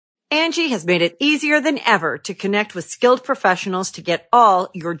Angie has made it easier than ever to connect with skilled professionals to get all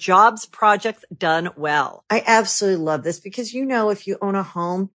your jobs projects done well. I absolutely love this because, if you own a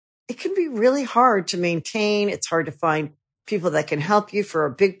home, it can be really hard to maintain. It's hard to find people that can help you for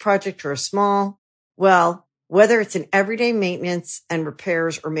a big project or a small. Well, whether it's in everyday maintenance and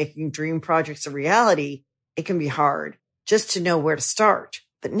repairs or making dream projects a reality, it can be hard just to know where to start.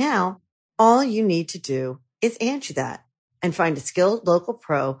 But now all you need to do is Angie that and find a skilled local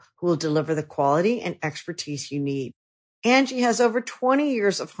pro who will deliver the quality and expertise you need. Angie has over 20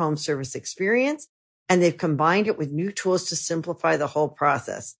 years of home service experience, and they've combined it with new tools to simplify the whole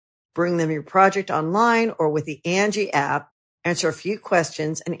process. Bring them your project online or with the Angie app, answer a few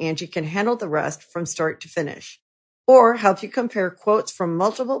questions, and Angie can handle the rest from start to finish. Or help you compare quotes from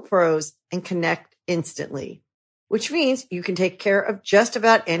multiple pros and connect instantly, which means you can take care of just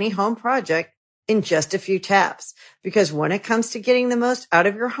about any home project in just a few taps. Because when it comes to getting the most out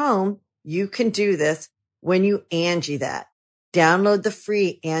of your home, you can do this when you Angie that. Download the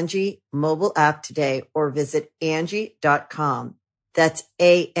free Angie mobile app today or visit Angie.com. That's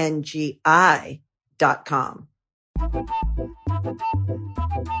ANGI.com.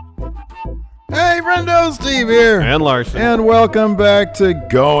 Hey, friendo, Steve here. And Larson. And welcome back to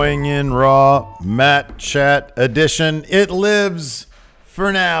Going in Raw Matt Chat Edition. It lives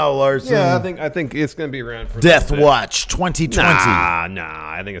for now, Larson. Yeah, I think it's going to be around for a Death little bit. Watch 2020.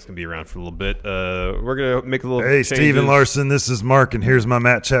 Nah. I think it's going to be around for a little bit. We're going to make a little Hey, changes. Steven Larson, this is Mark, and here's my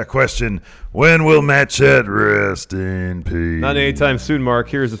Matt Chat question. When will Matt Chat rest in peace? Not anytime soon, Mark.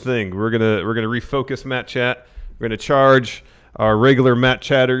 Here's the thing. We're gonna refocus Matt Chat. We're going to charge our regular Matt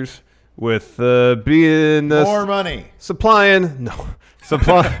Chatters with being More money. supplying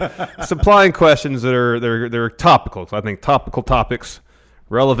questions that are topical. So I think topical topics,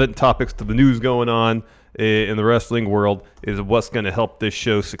 relevant topics to the news going on in the wrestling world is what's going to help this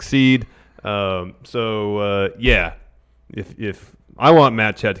show succeed. If I want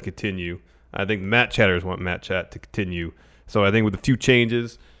Matt Chat to continue, I think Matt Chatters want Matt Chat to continue. So I think with a few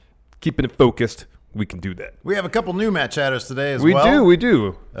changes, keeping it focused, we can do that. We have a couple new Matt Chatters today as well. We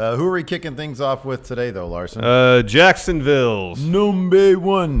do. Who are we kicking things off with today, though, Larson? Jacksonville's Number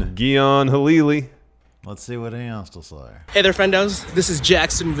one. Guion Halili. Let's see what he has to say. Hey there, friendos. This is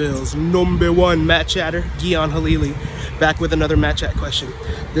Jacksonville's number one Matt Chatter, Guion Halili, back with another Matt Chat question.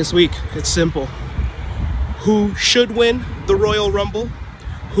 This week, it's simple. Who should win the Royal Rumble?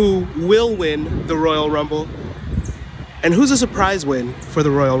 Who will win the Royal Rumble? And who's a surprise win for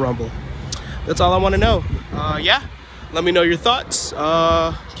the Royal Rumble? That's all I want to know. Let me know your thoughts.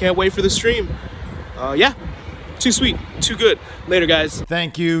 Can't wait for the stream. Too sweet, too good. Later, guys.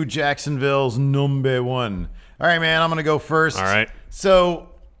 Thank you, Jacksonville's number one. All right, man, I'm going to go first. All right. So,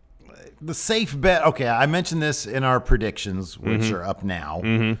 the safe bet. Okay, I mentioned this in our predictions, which are up now.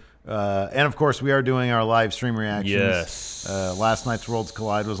 And, of course, we are doing our live stream reactions. Yes. Last night's Worlds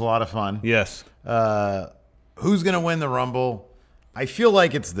Collide was a lot of fun. Yes. Who's going to win the Rumble? I feel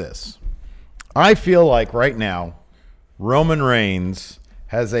like it's this. I feel like right now, Roman Reigns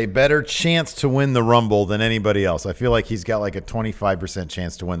has a better chance to win the Rumble than anybody else. I feel like he's got like a 25%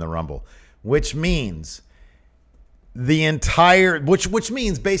 chance to win the Rumble, which means which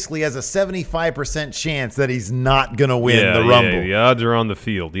means basically has a 75% chance that he's not going to win the Rumble. Yeah, the odds are on the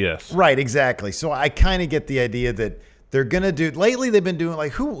field, yes. Right, exactly. So I kind of get the idea that they're going to do, lately they've been doing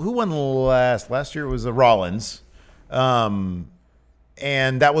like, who won last year? It was Rollins.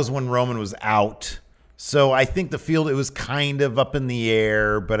 And that was when Roman was out. So I think the field, it was kind of up in the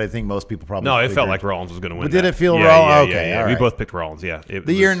air, but I think most people probably No, it figured. felt like Rollins was going to win. But did it feel Rollins? Okay, all We right. both picked Rollins, yeah.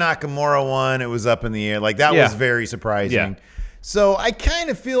 The year Nakamura won, it was up in the air. Like, that was very surprising. Yeah. So I kind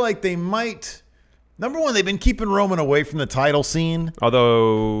of feel like they might, number one, they've been keeping Roman away from the title scene.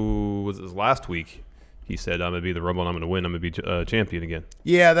 Although, was it last week? He said, I'm going to be the Rumble and I'm going to win. I'm going to be champion again.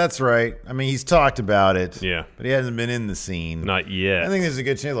 Yeah, that's right. I mean, he's talked about it. Yeah. But he hasn't been in the scene. Not yet. I think there's a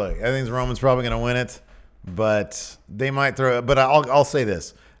good chance. Look, I think Roman's probably going to win it, but they might throw it. But I'll say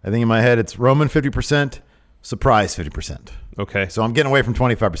this. I think in my head it's Roman 50%, surprise 50%. Okay. So I'm getting away from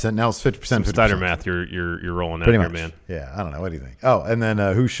 25%. Now it's 50%. Some 50%. Steiner math you're rolling out Pretty here, much. man. Yeah, I don't know. What do you think? Oh, and then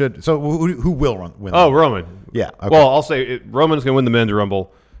who will win? Oh, Roman. Yeah. Okay. Well, I'll say Roman's going to win the men's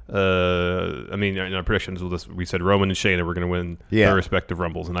Rumble. I mean, in our predictions, we said Roman and Shayna were going to win their respective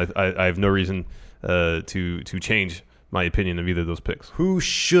Rumbles, and I have no reason to change my opinion of either of those picks. Who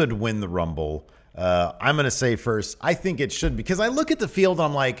should win the Rumble? I'm going to say first, I think it should, because I look at the field,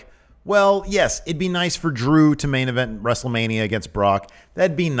 I'm like, well, yes, it'd be nice for Drew to main event WrestleMania against Brock.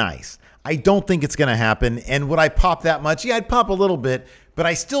 That'd be nice. I don't think it's going to happen. And would I pop that much? Yeah, I'd pop a little bit, but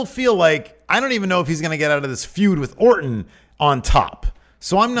I still feel like I don't even know if he's going to get out of this feud with Orton on top.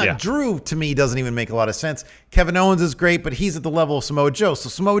 So I'm not, Drew to me doesn't even make a lot of sense. Kevin Owens is great, but he's at the level of Samoa Joe. So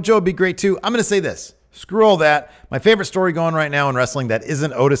Samoa Joe would be great too. I'm going to say this. Screw all that. My favorite story going right now in wrestling that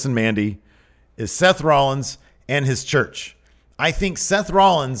isn't Otis and Mandy is Seth Rollins and his church. I think Seth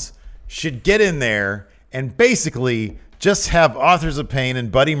Rollins should get in there and basically just have Authors of Pain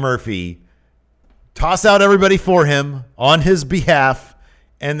and Buddy Murphy toss out everybody for him on his behalf,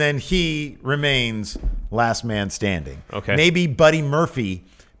 and then he remains last man standing. Okay. Maybe Buddy Murphy,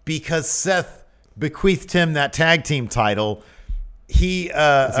 because Seth bequeathed him that tag team title. Is he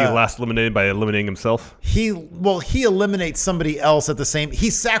last eliminated by eliminating himself? He eliminates somebody else at the same. He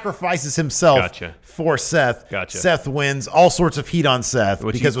sacrifices himself for Seth. Gotcha. Seth wins. All sorts of heat on Seth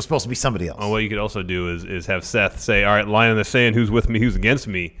because it was supposed to be somebody else. Well, what you could also do is have Seth say, "All right, line in the sand. Who's with me? Who's against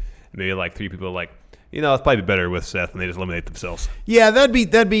me?" And maybe like 3 people are like, it's probably better with Seth, and they just eliminate themselves. Yeah, that'd be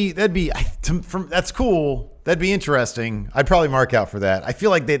that's cool. That'd be interesting. I'd probably mark out for that. I feel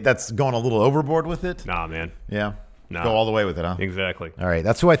like that's going a little overboard with it. Nah, man. Yeah. Nah. Go all the way with it, huh? Exactly. All right,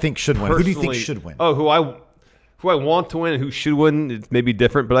 that's who I think should win. Who do you think should win? Oh, who I want to win and who should win, it's maybe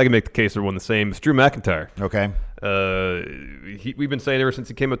different, but I can make the case they're one the same. It's Drew McIntyre. Okay. We've been saying ever since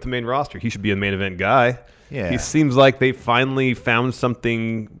he came up to the main roster, he should be a main event guy. Yeah. He seems like they finally found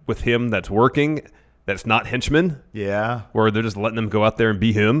something with him that's working, that's not henchman. Yeah. Where they're just letting him go out there and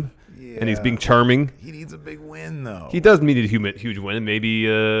be him. Yeah. And he's being charming. He needs a big win, though. He does need a huge win, and maybe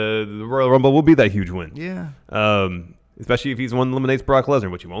the Royal Rumble will be that huge win. Yeah. Especially if he's the one that eliminates Brock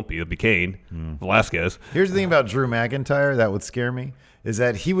Lesnar, which he won't be. It'll be Kane, Velasquez. Here's the thing about Drew McIntyre that would scare me, is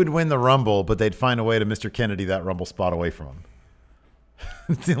that he would win the Rumble, but they'd find a way to Mr. Kennedy that Rumble spot away from him.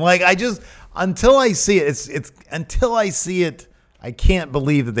 Until I see it, I can't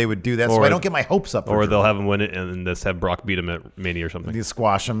believe that they would do that. So I don't get my hopes up. Or they'll have him win it and just have Brock beat him at Mania or something. You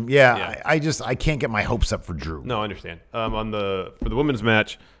squash him. Yeah. I can't get my hopes up for Drew. No, I understand. For the women's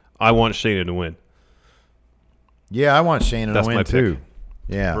match, I want Shayna to win. Yeah, I want Shayna to win too. Pick.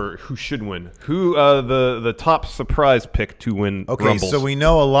 Yeah. For who should win? Who the top surprise pick to win Rumbles? So we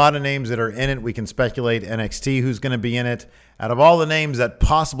know a lot of names that are in it. We can speculate NXT who's going to be in it. Out of all the names that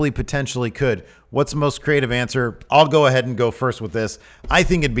possibly potentially could, what's the most creative answer? I'll go ahead and go first with this. I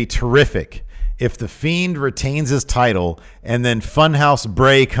think it'd be terrific if The Fiend retains his title and then Funhouse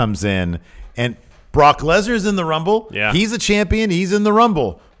Bray comes in and Brock Lesnar's in the Rumble. Yeah. He's a champion. He's in the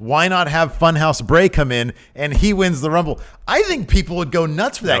Rumble. Why not have Funhouse Bray come in and he wins the Rumble? I think people would go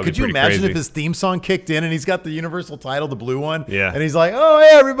nuts for that. Could you imagine if his theme song kicked in and he's got the Universal title, the blue one? Yeah. And he's like, oh,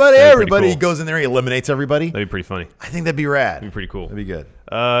 hey, everybody. Cool. He goes in there, he eliminates everybody. That'd be pretty funny. I think that'd be rad. That'd be pretty cool. That'd be good.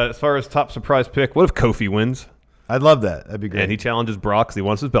 As far as top surprise pick, what if Kofi wins? I'd love that. That'd be great. And he challenges Brock because he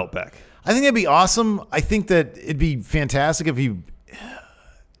wants his belt back. I think that'd be awesome. I think that it'd be fantastic if he...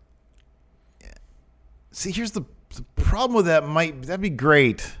 See, here's the problem with that. That'd be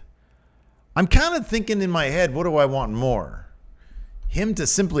great. I'm kind of thinking in my head, what do I want more? Him to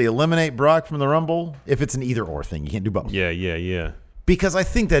simply eliminate Brock from the Rumble? If it's an either-or thing. You can't do both. Yeah. Because I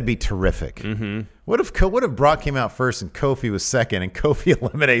think that'd be terrific. Mm-hmm. What if Brock came out first and Kofi was second and Kofi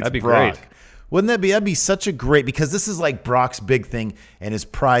eliminates that'd be Brock? Great. Wouldn't that be? That'd be such a great... Because this is like Brock's big thing and his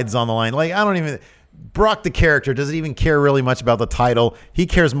pride's on the line. Like, I don't even... Brock, the character, doesn't even care really much about the title. He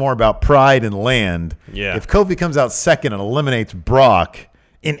cares more about pride and land. Yeah. If Kofi comes out second and eliminates Brock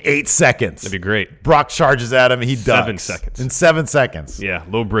in 8 seconds. That'd be great. Brock charges at him and he ducks. 7 seconds. In 7 seconds. Yeah,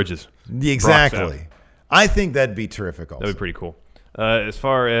 low bridges. Exactly. I think that'd be terrific also. That'd be pretty cool. As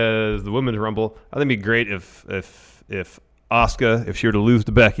far as the Women's Rumble, I think it'd be great if Asuka, if she were to lose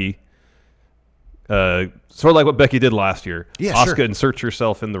to Becky, sort of like what Becky did last year. Yeah, Asuka inserts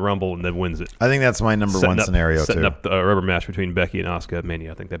herself in the Rumble and then wins it. I think that's my number one scenario, setting up a rubber match between Becky and Asuka at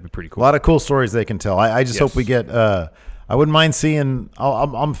Mania. I think that'd be pretty cool. A lot of cool stories they can tell. I just hope we get... I wouldn't mind seeing...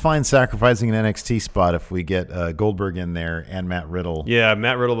 I'm fine sacrificing an NXT spot if we get Goldberg in there and Matt Riddle. Yeah,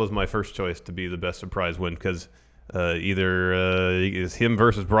 Matt Riddle was my first choice to be the best surprise win because either it's him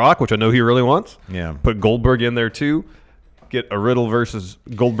versus Brock, which I know he really wants. Yeah. Put Goldberg in there too. Get a Riddle versus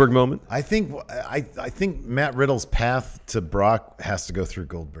Goldberg moment. I think Matt Riddle's path to Brock has to go through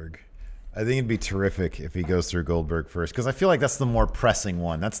Goldberg. I think it'd be terrific if he goes through Goldberg first because I feel like that's the more pressing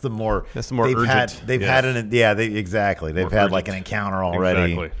one. That's the more urgent. They've had exactly. They've had like an encounter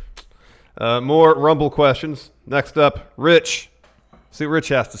already. Exactly. More Rumble questions. Next up, Rich. See what Rich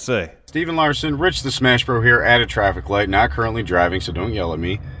has to say. Steven Larson, Rich the Smash Bro here at a traffic light. Not currently driving, so don't yell at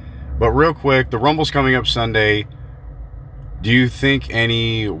me. But real quick, the Rumble's coming up Sunday. Do you think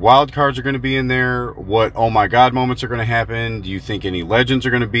any wild cards are going to be in there? What oh my god moments are going to happen? Do you think any legends are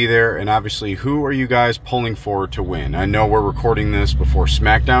going to be there? And obviously, who are you guys pulling for to win? I know we're recording this before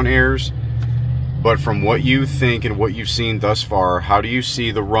SmackDown airs, But from what you think and what you've seen thus far, how do you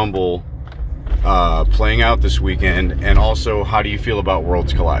see the Rumble playing out this weekend? And also, how do you feel about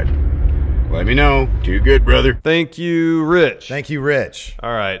Worlds Collide? Let me know. Too good, brother. Thank you, Rich. Thank you, Rich.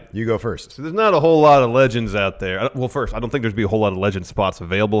 All right. You go first. So there's not a whole lot of legends out there. Well, first, I don't think there's be a whole lot of legend spots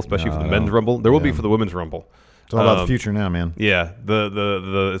available, especially for the men's Rumble. There will be for the women's Rumble. It's all about the future now, man. Yeah,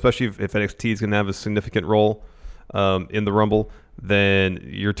 the especially if NXT is going to have a significant role in the Rumble, then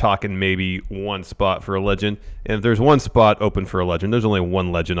you're talking maybe one spot for a legend. And if there's one spot open for a legend, there's only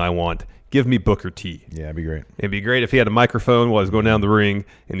one legend I want. Give me Booker T. Yeah, it'd be great. It'd be great if he had a microphone while he's going down the ring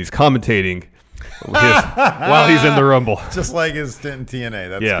and he's commentating while he's in the Rumble. Just like his stint in TNA.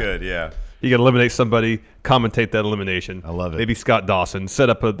 That's good, yeah. You can eliminate somebody, commentate that elimination. I love it. Maybe Scott Dawson, set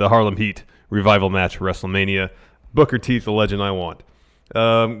up the Harlem Heat revival match for WrestleMania. Booker T's the legend I want.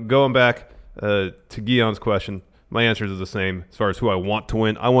 Going back to Guion's question, my answers are the same as far as who I want to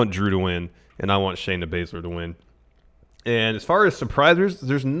win. I want Drew to win, and I want Shayna Baszler to win. And as far as surprisers,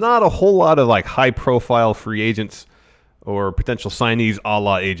 there's not a whole lot of like high-profile free agents or potential signees a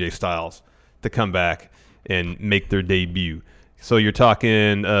la AJ Styles to come back and make their debut. So you're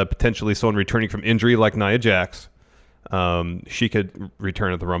talking potentially someone returning from injury like Nia Jax. She could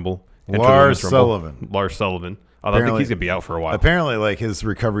return at the Rumble. Lars Sullivan. I think he's gonna be out for a while. Apparently, like his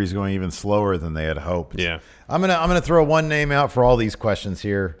recovery is going even slower than they had hoped. Yeah, I'm gonna throw one name out for all these questions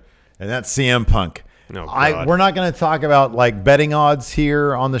here, and that's CM Punk. Oh, God. We're not going to talk about like betting odds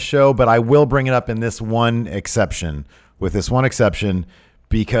here on the show, but I will bring it up in this one exception. With this one exception,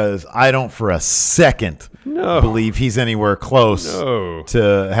 because I don't for a second believe he's anywhere close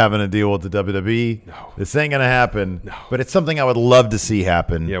to having a deal with the WWE. No. This ain't going to happen, but it's something I would love to see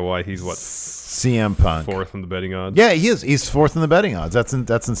happen. Yeah, why? He's what? CM Punk. Fourth in the betting odds? Yeah, he is. He's fourth in the betting odds. That's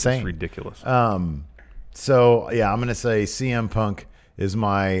insane. It's ridiculous. So, yeah, I'm going to say CM Punk is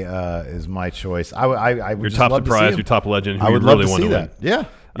my choice. I would your just top love surprise, to see your top legend. Who I would you love really to want see to that. win.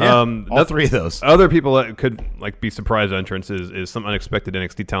 Yeah. All three of those. Other people that could like be surprise entrants is some unexpected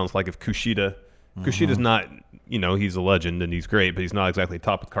NXT talents, like if Kushida. Kushida's not, he's a legend and he's great, but he's not exactly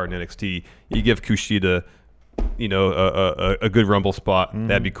top of the card in NXT. You give Kushida, a good Rumble spot.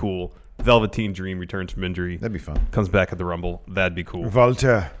 That'd be cool. Velveteen Dream returns from injury. That'd be fun. Comes back at the Rumble. That'd be cool.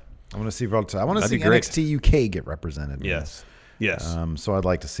 Volta. I want to see Volta. I want to see NXT UK get represented. Yes. So I'd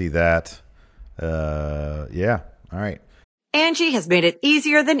like to see that. Yeah. All right. Angie has made it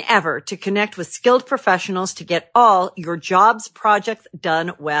easier than ever to connect with skilled professionals to get all your jobs projects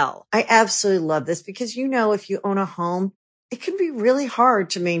done well. I absolutely love this because, if you own a home, it can be really hard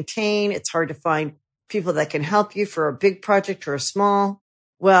to maintain. It's hard to find people that can help you for a big project or a small.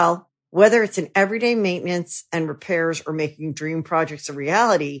 Well, whether it's in everyday maintenance and repairs or making dream projects a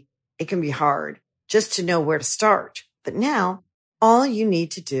reality, it can be hard just to know where to start. But now all you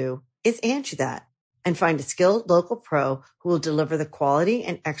need to do is Angie that and find a skilled local pro who will deliver the quality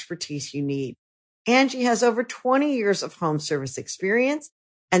and expertise you need. Angie has over 20 years of home service experience,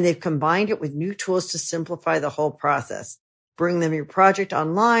 and they've combined it with new tools to simplify the whole process. Bring them your project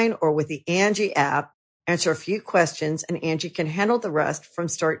online or with the Angie app, answer a few questions, and Angie can handle the rest from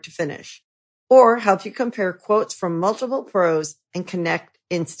start to finish. Or help you compare quotes from multiple pros and connect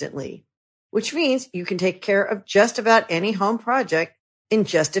instantly, which means you can take care of just about any home project in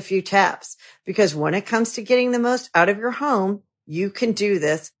just a few taps. Because when it comes to getting the most out of your home, you can do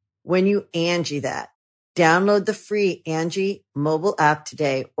this when you Angie that. Download the free Angie mobile app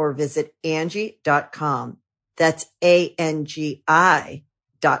today or visit Angie.com. That's ANGI.com.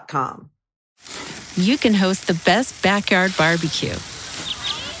 You can host the best backyard barbecue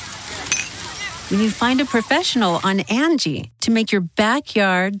when you find a professional on Angie to make your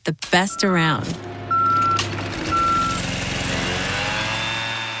backyard the best around.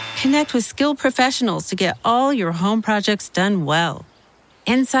 Connect with skilled professionals to get all your home projects done well.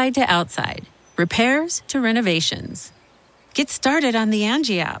 Inside to outside, repairs to renovations. Get started on the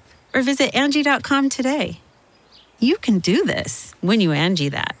Angie app or visit Angie.com today. You can do this when you Angie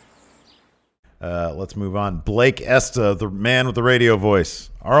that. Let's move on. Blake Esta, the man with the radio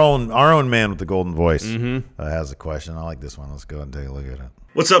voice, our own man with the golden voice, has a question. I like this one. Let's go ahead and take a look at it.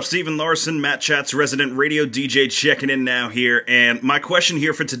 What's up, Steven Larson, Matt Chat's resident radio DJ, checking in now here. And my question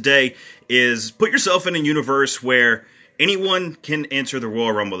here for today is, put yourself in a universe where anyone can enter the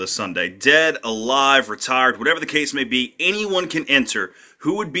Royal Rumble this Sunday. Dead, alive, retired, whatever the case may be, anyone can enter.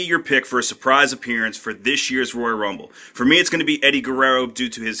 Who would be your pick for a surprise appearance for this year's Royal Rumble? For me, it's going to be Eddie Guerrero due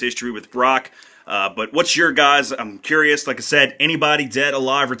to his history with Brock. But what's your guys? I'm curious. Like I said, anybody, dead,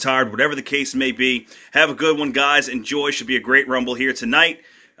 alive, retired, whatever the case may be. Have a good one, guys. Enjoy. Should be a great Rumble here tonight.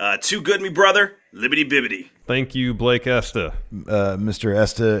 Too good, me brother. Libbity bibbity. Thank you, Blake Esta. Mr.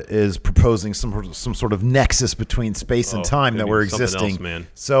 Esta is proposing some sort of nexus between space and time that we're existing. Else, man.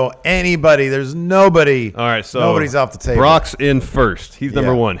 So there's nobody. All right, so nobody's off the table. Brock's in first. He's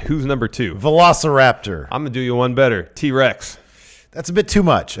number one. Who's number two? Velociraptor. I'm going to do you one better. T-Rex. That's a bit too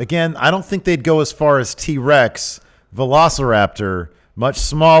much. Again, I don't think they'd go as far as T-Rex. Velociraptor, much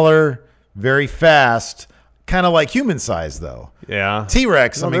smaller, very fast, kind of like human size, though. Yeah.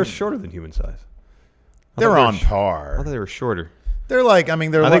 T-Rex, they're shorter than human size. They're on par. I thought they were shorter. They're like, I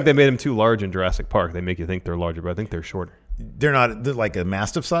think they made them too large in Jurassic Park. They make you think they're larger, but I think they're shorter. They're like a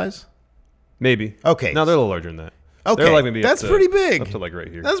mastiff size? Maybe. Okay. No, they're a little larger than that. Okay. They're like maybe that's pretty big. Up to like right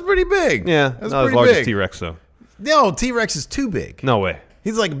here. That's pretty big. Yeah. That's not pretty as large big. as T-Rex, though. No, T-Rex is too big. No way.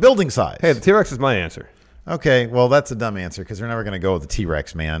 He's like building size. Hey, the T-Rex is my answer. Okay, well, that's a dumb answer because we're never going to go with the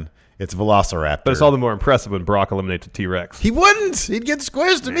T-Rex, man. It's Velociraptor. But it's all the more impressive when Brock eliminates the T-Rex. He wouldn't. He'd get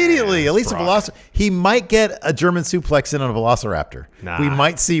squished immediately. At least Brock. A Velociraptor. He might get a German suplex in on a Velociraptor. Nah. We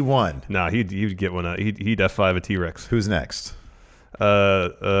might see one. Nah, he'd get one. He'd F5 a T-Rex. Who's next?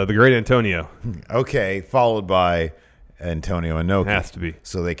 The Great Antonio. Okay, followed by Antonio Inoki. Has to be.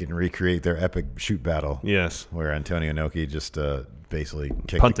 So they can recreate their epic shoot battle. Yes. Where Antonio Inoki just basically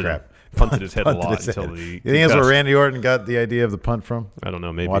kicked punted the crap. Punted his head a lot until the. You think that's where Randy Orton got the idea of the punt from? I don't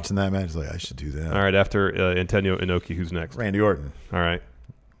know. Maybe watching that match, he's like, I should do that. All right, after Antonio Inoki, who's next? Randy Orton. All right.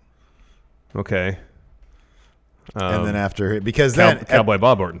 Okay. And then after, because then Cowboy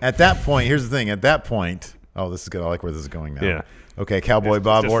Bob Orton. At that point, here's the thing. At that point, this is good. I like where this is going now. Yeah. Okay, Cowboy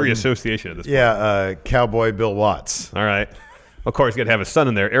Bob just Orton. Free association at this point. Yeah. Cowboy Bill Watts. All right. Of course, you got to have his son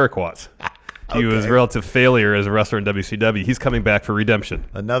in there, Eric Watts. He was a relative failure as a wrestler in WCW. He's coming back for redemption.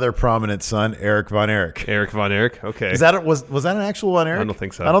 Another prominent son, Eric Von Erich. Eric Von Erich. Okay. Was that an actual Von Erich? I don't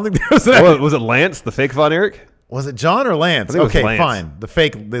think so. I don't think there was that. Was it Lance, the fake Von Erich? Was it John or Lance? I think okay, it was Lance. Fine. The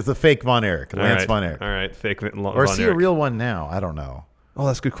fake Von Erich. Lance Von Erich. All right. Fake Von Erich. Or is he a real one now? I don't know. Oh,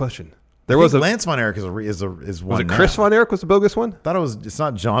 that's a good question. Lance Von Erich is one. Was it Chris Von Erich was the bogus one? I thought it's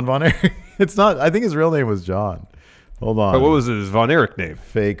not John Von Erich. It's not. I think his real name was John. Hold on. But what was his Von Erich name?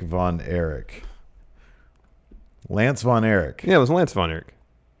 Fake Von Erich. Lance Von Erich. Yeah, it was Lance Von Erich.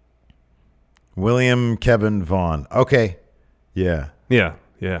 William Kevin Vaughn. Okay. Yeah. Yeah.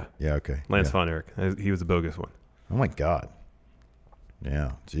 Okay. Lance Von Erich. He was the bogus one. Oh my God.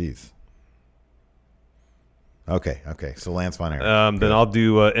 Yeah. Jeez. Okay. So Lance Von Erich. Then I'll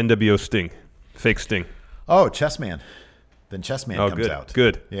do NWO Sting. Fake Sting. Oh, Chessman. Then Chessman comes out.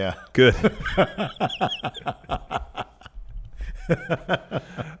 Good. Yeah. Good.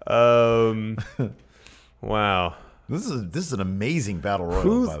 Wow. This is an amazing battle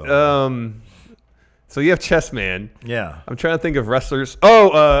royal, by the way. So you have Chessman. Yeah. I'm trying to think of wrestlers.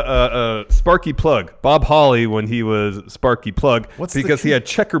 Oh, Sparky Plug. Bob Holly when he was Sparky Plug. Because he had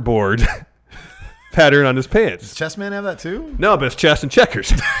checkerboard pattern on his pants. Does Chessman have that too? No, but it's chess and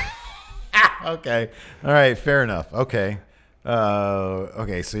checkers. Okay. All right. Fair enough. Okay.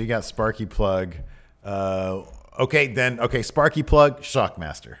 Okay. So you got Sparky Plug. Okay. Sparky Plug,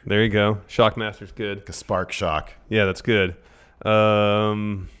 Shockmaster. There you go. Shockmaster's good. A Spark Shock. Yeah, that's good.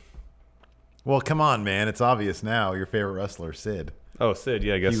 Well, come on, man. It's obvious now. Your favorite wrestler, Sid. Oh, Sid.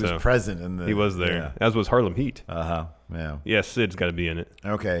 Yeah, I guess so. He was present in the. He was there. Yeah. As was Harlem Heat. Yeah. Yeah, Sid's got to be in it.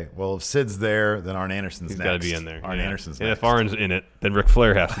 Okay. Well, if Sid's there, then Arn Anderson's He's next. got to be in there. Arn Anderson's and next. if Arn's in it, then Ric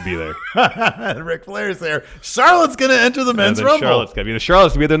Flair has to be there. Ric Flair's there. Charlotte's going to enter the men's rumble. Charlotte's got to be there.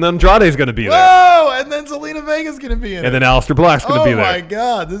 Charlotte's going to be there. And then Andrade's going to be there. Whoa! And then Zelina Vega's going to be in it. And then Aleister Black's going to be there. Oh, my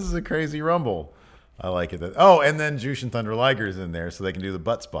God. This is a crazy rumble. I like it. Oh, and then Jushin Thunder Liger's in there so they can do the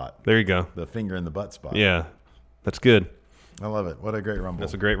butt spot. There you go. The finger in the butt spot. Yeah. That's good. I love it. What a great rumble.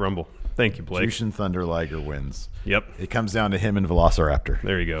 That's a great rumble. Thank you, Blake. Jushin Thunder Liger wins. Yep. It comes down to him and Velociraptor.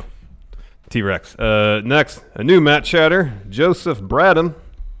 There you go. T-Rex. Next, a new Matt Chatter, Joseph Bradham.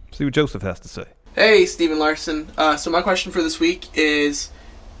 See what Joseph has to say. Hey, Steven Larson. So my question for this week is,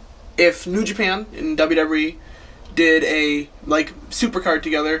 if New Japan and WWE did a supercard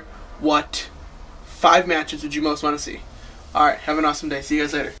together, what 5 matches would you most want to see? All right, have an awesome day. See you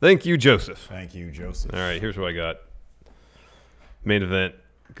guys later. Thank you, Joseph. Thank you, Joseph. All right, here's what I got. Main event,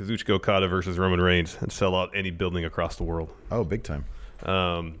 Kazuchika Okada versus Roman Reigns, and sell out any building across the world. Oh, big time.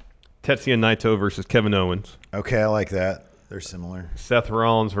 Tetsuya Naito versus Kevin Owens. Okay, I like that. They're similar. Seth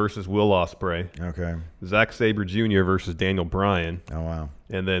Rollins versus Will Ospreay. Okay. Zack Sabre Jr. versus Daniel Bryan. Oh, wow.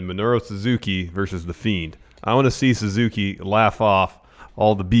 And then Minoru Suzuki versus The Fiend. I want to see Suzuki laugh off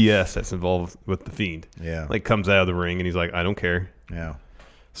all the BS that's involved with The Fiend. Yeah. Comes out of the ring and he's like, I don't care. Yeah.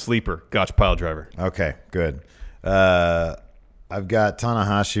 Sleeper, Gotch pile driver. Okay, good. I've got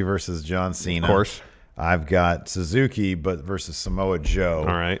Tanahashi versus John Cena. Of course. I've got Suzuki, but versus Samoa Joe.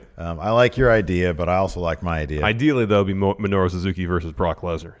 All right. I like your idea, but I also like my idea. Ideally, though, it'd be Minoru Suzuki versus Brock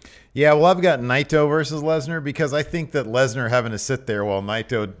Lesnar. Yeah, well, I've got Naito versus Lesnar because I think that Lesnar having to sit there while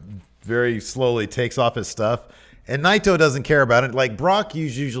Naito very slowly takes off his stuff, and Naito doesn't care about it. Like Brock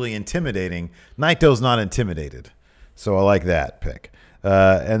is usually intimidating. Naito's not intimidated. So I like that pick.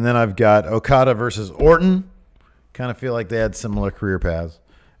 And then I've got Okada versus Orton. Kind of feel like they had similar career paths.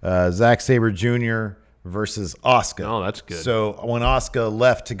 Zack Sabre Jr. versus Asuka. Oh, that's good. So when Asuka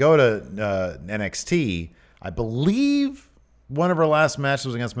left to go to NXT, I believe one of her last matches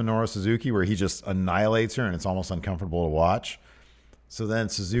was against Minoru Suzuki where he just annihilates her and it's almost uncomfortable to watch. So then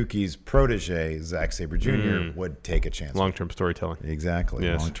Suzuki's protege, Zack Sabre Jr., would take a chance. Long-term storytelling. Exactly.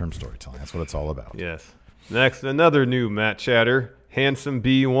 Yes. Long-term storytelling. That's what it's all about. Yes. Next, another new Matt Chatter. Handsome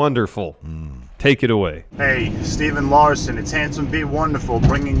Be Wonderful. Take it away. Hey, Steven Larson, it's Handsome Be Wonderful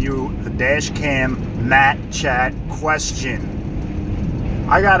bringing you the Dash Cam Matt Chat question.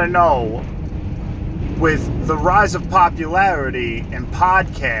 I gotta know, with the rise of popularity in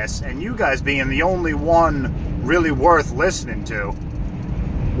podcasts and you guys being the only one really worth listening to,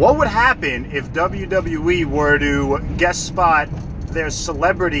 what would happen if WWE were to guest spot their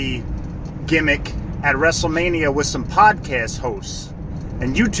celebrity gimmick at WrestleMania with some podcast hosts,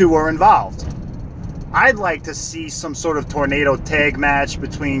 and you two are involved? I'd like to see some sort of tornado tag match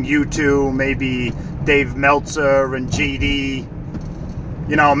between you two, maybe Dave Meltzer and JD.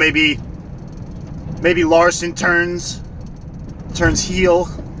 You know, maybe Larson turns heel,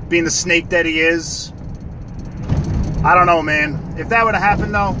 being the snake that he is. I don't know, man. If that would have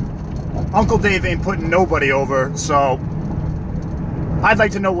happened, though, Uncle Dave ain't putting nobody over, so I'd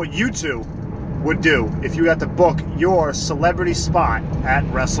like to know what you two would do if you got to book your celebrity spot at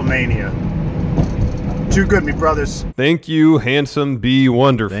WrestleMania. Too good, me brothers. Thank you, Handsome Be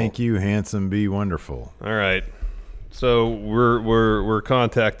Wonderful. Thank you, Handsome Be Wonderful. All right. So we're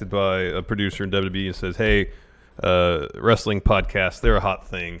contacted by a producer in WWE and says, hey, wrestling podcasts, they're a hot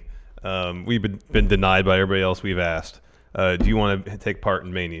thing. We've been denied by everybody else we've asked. Do you want to take part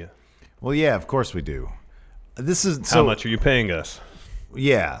in Mania? Well, yeah, of course we do. How much are you paying us?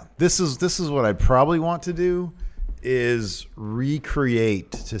 Yeah, this is what I probably want to do is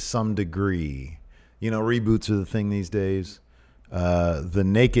recreate to some degree. You know, reboots are the thing these days. The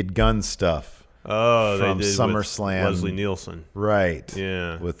Naked Gun stuff. Oh, from they did SummerSlam. with Leslie Nielsen. Right.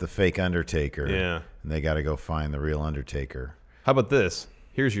 Yeah. With the fake Undertaker. Yeah. And they got to go find the real Undertaker. How about this?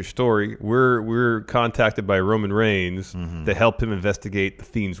 Here's your story. We're contacted by Roman Reigns to help him investigate the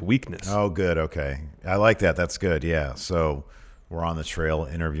Fiend's weakness. Oh, good. Okay. I like that. That's good. Yeah. So we're on the trail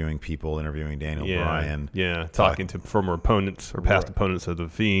interviewing people, interviewing Daniel Bryan. Yeah, talking to former opponents or past opponents of the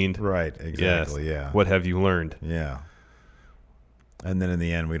Fiend. Right, exactly, yes. yeah. What have you learned? Yeah. And then in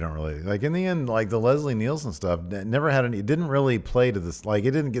the end, we don't really like. In the end, like the Leslie Nielsen stuff, never had any. It didn't really play to this. Like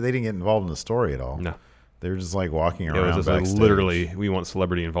it didn't. They didn't get involved in the story at all. No, they were just like walking around. It was just literally, we want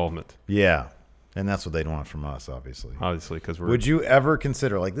celebrity involvement. Yeah, and that's what they'd want from us, obviously. Obviously, because we're. Would you ever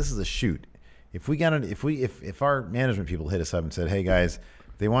consider like this is a shoot? If we got if our management people hit us up and said, "Hey guys,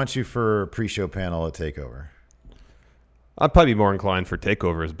 they want you for a pre-show panel at Takeover," I'd probably be more inclined for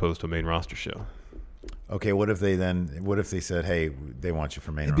Takeover as opposed to a main roster show. Okay, what if they said, "Hey, they want you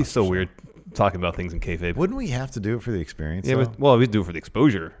for main"? It'd be so weird talking about things in kayfabe. Wouldn't we have to do it for the experience? Yeah, we'd do it for the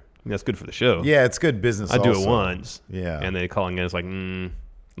exposure. I mean, that's good for the show. Yeah, it's good business. I'd do it once. Yeah, and they calling in, it's like,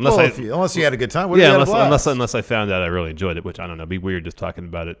 unless you had a good time. Unless I found out I really enjoyed it, which I don't know. It'd be weird just talking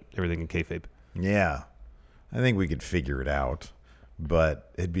about it, everything in kayfabe. Yeah, I think we could figure it out,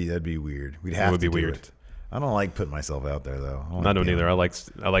 but that'd be weird. We'd have to do it. I don't like putting myself out there though. I don't either. I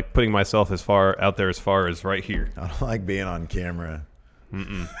like putting myself as far out there as right here. I don't like being on camera.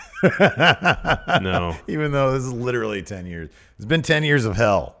 No. Even though this is literally 10 years. It's been 10 years of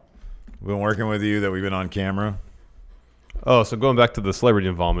hell. We've been working with you that we've been on camera. Oh, so going back to the celebrity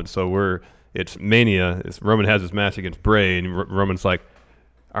involvement. So it's Mania. Roman has his match against Bray, and Roman's like,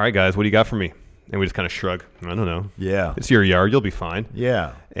 all right, guys, what do you got for me? And we just kind of shrug. I don't know. Yeah. It's your yard. You'll be fine.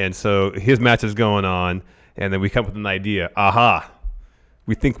 Yeah. And so his match is going on, and then we come up with an idea. Aha.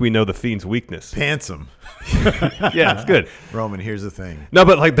 We think we know the Fiend's weakness. Pants him. Yeah, it's good. Roman, here's the thing. No,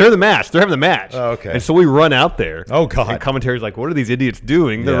 but like they're the match. They're having the match. Oh, okay. And so we run out there. Oh, God. And commentary's like, what are these idiots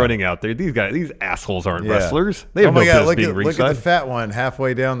doing? They're running out there. These assholes aren't wrestlers. They have no business being ringside. Look at the fat one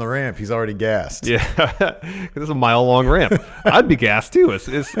halfway down the ramp. He's already gassed. Yeah. It's a mile-long ramp. I'd be gassed, too.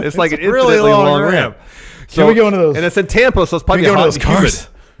 It's like an really infinitely long ramp. So, can we go into those? And it's in Tampa, so it's probably hot those and cars? humid.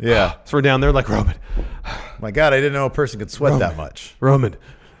 Yeah. So we're down there like, Roman. My God, I didn't know a person could sweat that much. Roman.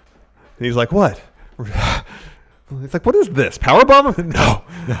 And he's like, what? He's like, what is this? Powerbomb? No.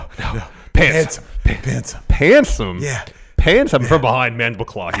 Handsome. Yeah. Handsome from behind mandible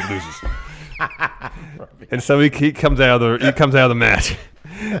claw. He loses. And so he comes out of the match,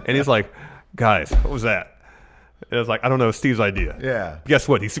 and he's like, "Guys, what was that?" And I was like, "I don't know. Steve's idea." Yeah. Guess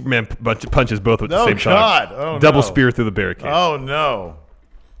what? He Superman punches both at the same time. Oh, double spear through the barricade. Oh no,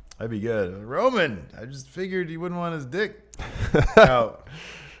 that'd be good. Roman, I just figured he wouldn't want his dick out.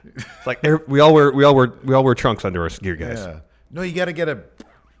 It's like we all wear trunks under our gear, guys. Yeah. No, you got to get a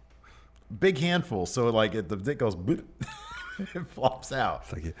big handful, so like the dick goes, it flops out.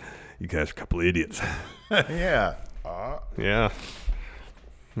 It's like you guys are a couple of idiots. Yeah. Yeah.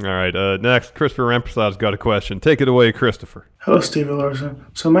 All right. Next, Christopher Ramprasad's got a question. Take it away, Christopher. Hello, Steve Larson.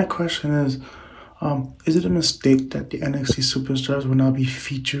 So my question is it a mistake that the NXT superstars will not be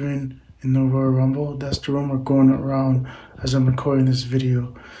featuring in the Royal Rumble? That's the rumor going around as I'm recording this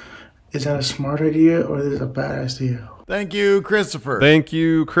video. Is that a smart idea or is it a bad idea? Thank you, Christopher.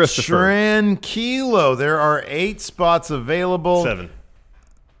 Tranquilo. There are 8 spots available.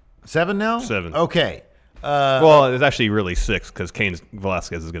 7 now? 7. Okay. Well, it's actually really 6 because Cain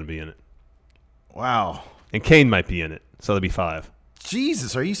Velasquez is going to be in it. Wow. And Kane might be in it, so that'll be 5.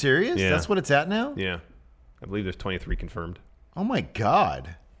 Jesus, are you serious? Yeah. That's what it's at now? Yeah. I believe there's 23 confirmed. Oh, my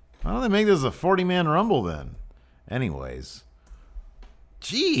God. Why don't they make this a 40-man Rumble then? Anyways.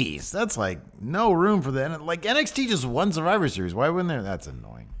 Jeez, that's like no room for that. Like NXT just won Survivor Series. Why wouldn't there? That's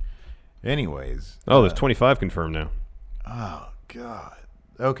annoying. Anyways. Oh, there's 25 confirmed now. Oh, God.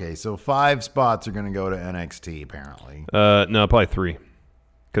 Okay, so 5 spots are going to go to NXT, apparently. No, probably 3.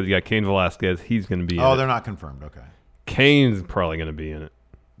 Because you got Cain Velasquez. He's going to be in it. Oh, they're not confirmed. Okay. Kane's probably going to be in it.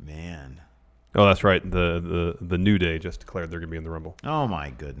 Man. Oh, that's right. The New Day just declared they're going to be in the Rumble. Oh,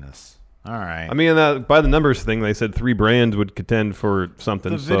 my goodness. All right. I mean, by the numbers thing, they said 3 brands would contend for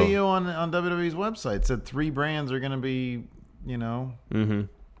something. The video on WWE's website said 3 brands are going to be, Mm-hmm.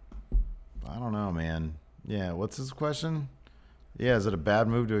 I don't know, man. Yeah, what's his question? Yeah, is it a bad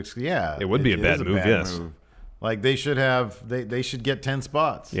move to exclude? Yeah. It would be a bad move, yes. Like, they should have, they should get 10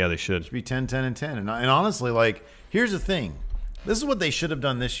 spots. Yeah, they should. It should be 10, 10, and 10. And honestly, like, here's the thing. This is what they should have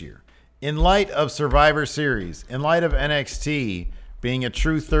done this year. In light of Survivor Series, in light of NXT being a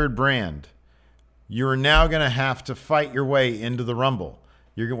true 3rd brand, you're now going to have to fight your way into the Rumble.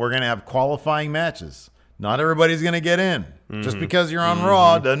 We're going to have qualifying matches. Not everybody's going to get in. Mm-hmm. Just because you're on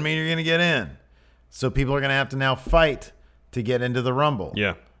Raw doesn't mean you're going to get in. So people are going to have to now fight to get into the Rumble.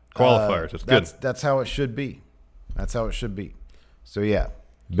 Yeah, qualifiers. That's good. That's how it should be. That's how it should be. So, yeah,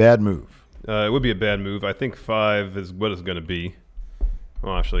 bad move. It would be a bad move. I think 5 is what it's going to be.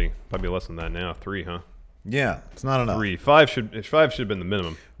 Well, actually, probably less than that now. 3, huh? Yeah, it's not enough. 3. 5 should have been the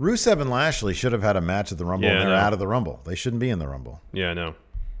minimum. Rusev and Lashley should have had a match at the Rumble, and they're out of the Rumble. They shouldn't be in the Rumble. Yeah, I know.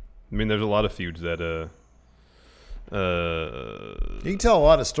 I mean, there's a lot of feuds that you can tell a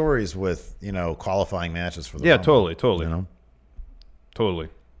lot of stories with qualifying matches for the Rumble. Totally.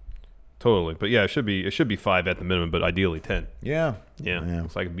 Totally. But yeah, it should be 5 at the minimum, but ideally 10. Yeah.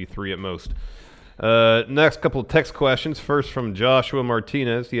 Looks like it'd be 3 at most. Next couple of text questions. First from Joshua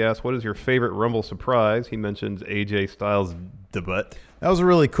Martinez. He asked, "What is your favorite Rumble surprise?" He mentions AJ Styles' debut. That was a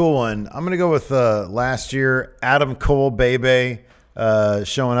really cool one. I'm going to go with last year, Adam Cole Bebe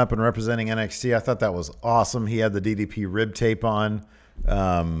showing up and representing NXT. I thought that was awesome. He had the DDP rib tape on.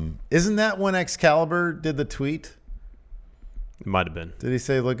 Isn't that when Excalibur did the tweet? It might have been. Did he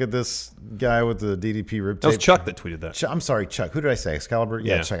say, "Look at this guy with the DDP rib tape"? That was Chuck that tweeted that. I'm sorry, Chuck. Who did I say? Excalibur?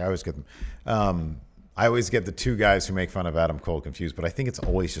 Yeah, Chuck. I always get them. I always get the 2 guys who make fun of Adam Cole confused, but I think it's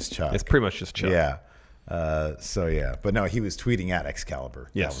always just Chuck. It's pretty much just Chuck. Yeah. But no, he was tweeting at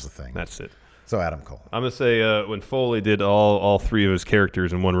Excalibur. Yes, that was the thing. That's it. So Adam Cole. I'm gonna say when Foley did all 3 of his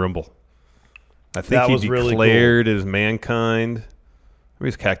characters in one Rumble, I think he declared as Mankind. Maybe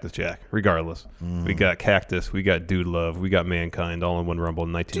it's Cactus Jack. Regardless, we got Cactus, we got Dude Love, we got Mankind all in one Rumble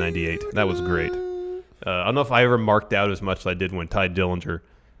in 1998. That was great. I don't know if I ever marked out as much as I did when Ty Dillinger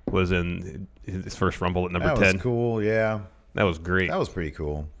was in his first Rumble at number 10. That was cool, yeah. That was great. That was pretty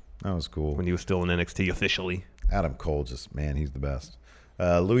cool. That was cool. When he was still in NXT officially. Adam Cole, he's the best.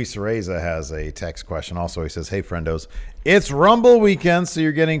 Luis Cereza has a text question also. He says, "Hey, friendos, it's Rumble weekend, so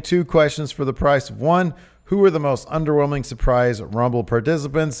you're getting 2 questions for the price of 1. Who are the most underwhelming surprise Rumble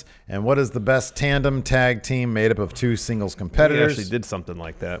participants, and what is the best tandem tag team made up of 2 singles competitors?" We actually did something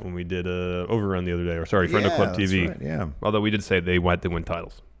like that when we did Overrun the other day. Friend of Club TV. Right, yeah. Although we did say they win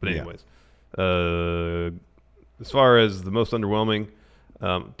titles. But anyways, as far as the most underwhelming,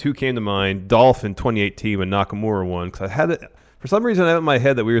 2 came to mind. Dolph in 2018 when Nakamura won, because I had it. For some reason, I had in my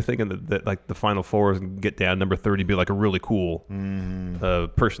head that we were thinking that like the Final Four and get down number 30 be like a really cool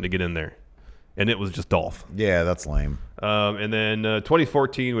person to get in there. and it was just Dolph. Yeah, that's lame. And then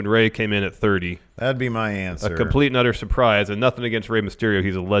 2014 when Rey came in at 30. That'd be my answer. A complete and utter surprise, and nothing against Rey Mysterio.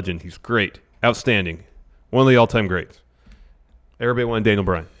 He's a legend. He's great. Outstanding. One of the all-time greats. Everybody wanted Daniel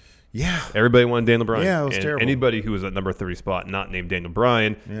Bryan. Yeah. Everybody wanted Daniel Bryan. Yeah, it was and terrible. Anybody who was at number 30 spot not named Daniel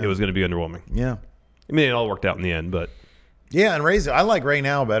Bryan, it was going to be underwhelming. Yeah. I mean, it all worked out in the end, but... Yeah, and Ray's, I like Ray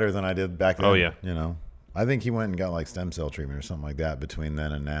now better than I did back then. Oh, yeah. You know, I think he went and got like stem cell treatment or something like that between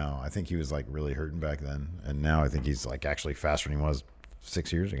then and now. I think he was like really hurting back then. And now I think he's like actually faster than he was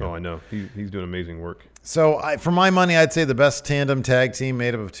 6 years ago. Oh, I know. He's doing amazing work. So for my money, I'd say the best tandem tag team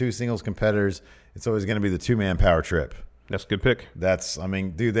made up of two singles competitors, it's always going to be the two-man power trip. That's a good pick. I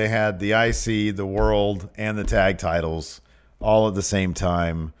mean, dude, they had the IC, the world, and the tag titles all at the same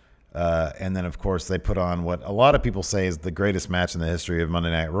time. And then, of course, they put on what a lot of people say is the greatest match in the history of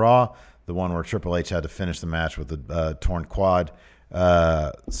Monday Night Raw, the one where Triple H had to finish the match with the torn quad.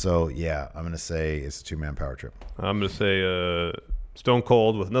 So, yeah, I'm going to say it's a two-man power trip. I'm going to say Stone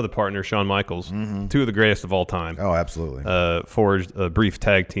Cold with another partner, Shawn Michaels, two of the greatest of all time. Oh, absolutely. Forged a brief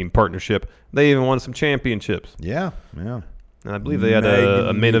tag team partnership. They even won some championships. Yeah, yeah. And I believe they had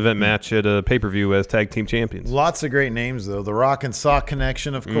a main event match at a pay-per-view as tag team champions. Lots of great names, though. The Rock and Sock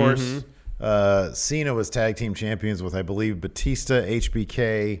connection, of course. Cena was tag team champions with, I believe, Batista,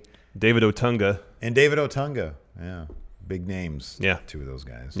 HBK. David Otunga. And David Otunga. Yeah. Big names. Yeah. Two of those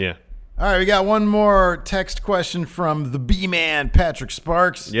guys. Yeah. All right, we got one more text question from the B-Man, Patrick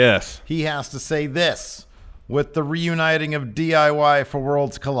Sparks. Yes. He has to say this. With the reuniting of DIY for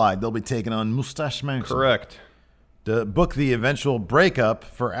Worlds Collide, they'll be taking on Mustache Mountain. Correct. To book the eventual breakup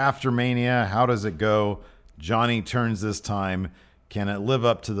for After Mania, how does it go? Johnny turns this time. Can it live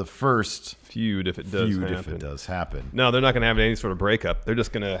up to the first feud if it does happen? No, they're not going to have any sort of breakup. They're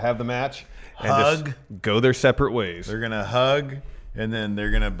just going to have the match and just go their separate ways. They're going to hug, and then they're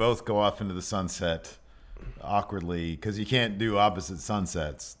going to both go off into the sunset awkwardly because you can't do opposite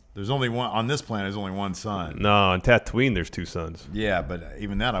sunsets. There's only one on this planet. There's only one sun. No, on Tatooine there's two suns. Yeah, but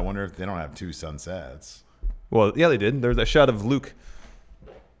even that, I wonder if they don't have two sunsets. Well, yeah, they did. There's a shot of Luke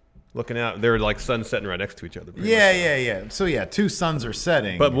looking out. They were like sun setting right next to each other. Yeah. So, yeah, two suns are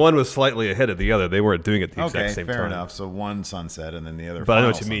setting. But one was slightly ahead of the other. They weren't doing it at the exact same time. Okay, fair enough. So one sunset and then the other But I know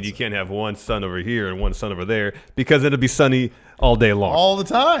what you mean. You can't have one sun over here and one sun over there because it'll be sunny all day long. All the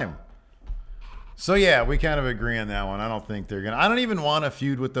time. So, yeah, we kind of agree on that one. I don't think they're going to. I don't even want to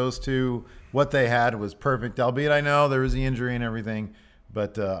feud with those two. What they had was perfect, albeit I know there was the injury and everything.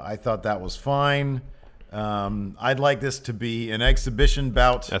 But I thought that was fine. I'd like this to be an exhibition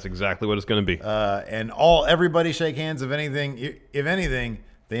bout. That's exactly what it's going to be. And everybody shake hands. If anything,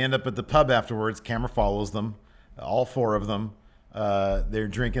 they end up at the pub afterwards. Camera follows them, all four of them. They're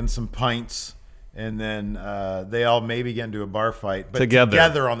drinking some pints, and then they all maybe get into a bar fight, but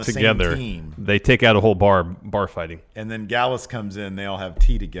together on the same team. They take out a whole bar fighting. And then Gallus comes in. They all have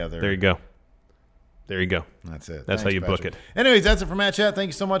tea together. There you go. That's it. That's Thanks, how you Patrick. book it. Anyways, that's it for Matt Chat. Thank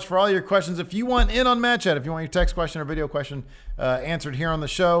you so much for all your questions. If you want in on Matt Chat, if you want your text question or video question answered here on the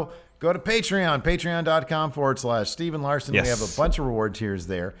show, go to Patreon, patreon.com/Steven Larson. Yes. We have a bunch of reward tiers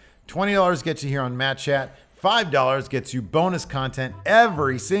there. $20 gets you here on Matt Chat. $5 gets you bonus content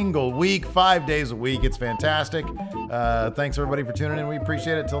every single week, 5 days a week. It's fantastic. Thanks, everybody, for tuning in. We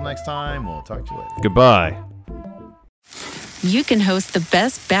appreciate it. Until next time, we'll talk to you later. Goodbye. You can host the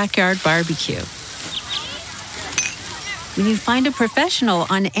best backyard barbecue when you find a professional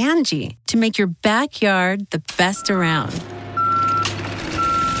on Angie to make your backyard the best around.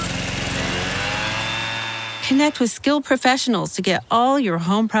 Connect with skilled professionals to get all your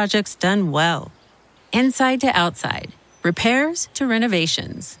home projects done well. Inside to outside, repairs to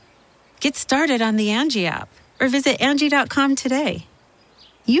renovations. Get started on the Angie app or visit Angie.com today.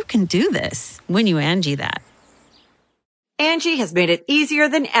 You can do this when you Angie that. Angie has made it easier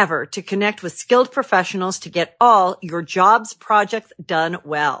than ever to connect with skilled professionals to get all your jobs projects done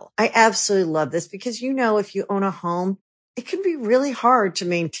well. I absolutely love this because, you know, if you own a home, it can be really hard to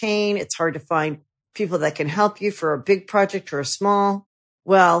maintain. It's hard to find people that can help you for a big project or a small.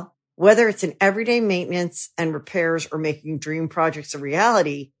 Well, whether it's in everyday maintenance and repairs or making dream projects a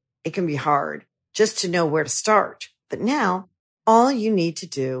reality, it can be hard just to know where to start. But now all you need to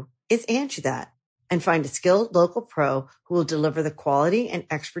do is Angie that and find a skilled local pro who will deliver the quality and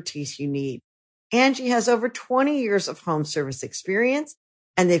expertise you need. Angie has over 20 years of home service experience,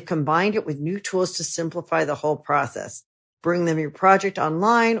 and they've combined it with new tools to simplify the whole process. Bring them your project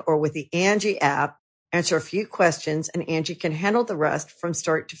online or with the Angie app, answer a few questions, and Angie can handle the rest from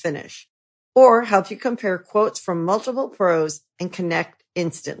start to finish. Or help you compare quotes from multiple pros and connect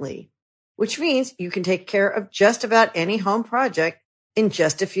instantly, which means you can take care of just about any home project in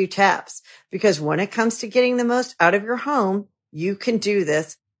just a few taps. Because when it comes to getting the most out of your home, you can do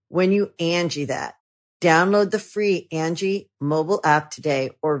this when you Angie that. Download the free Angie mobile app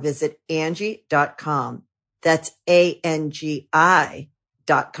today or visit Angie.com. That's ANGI.com.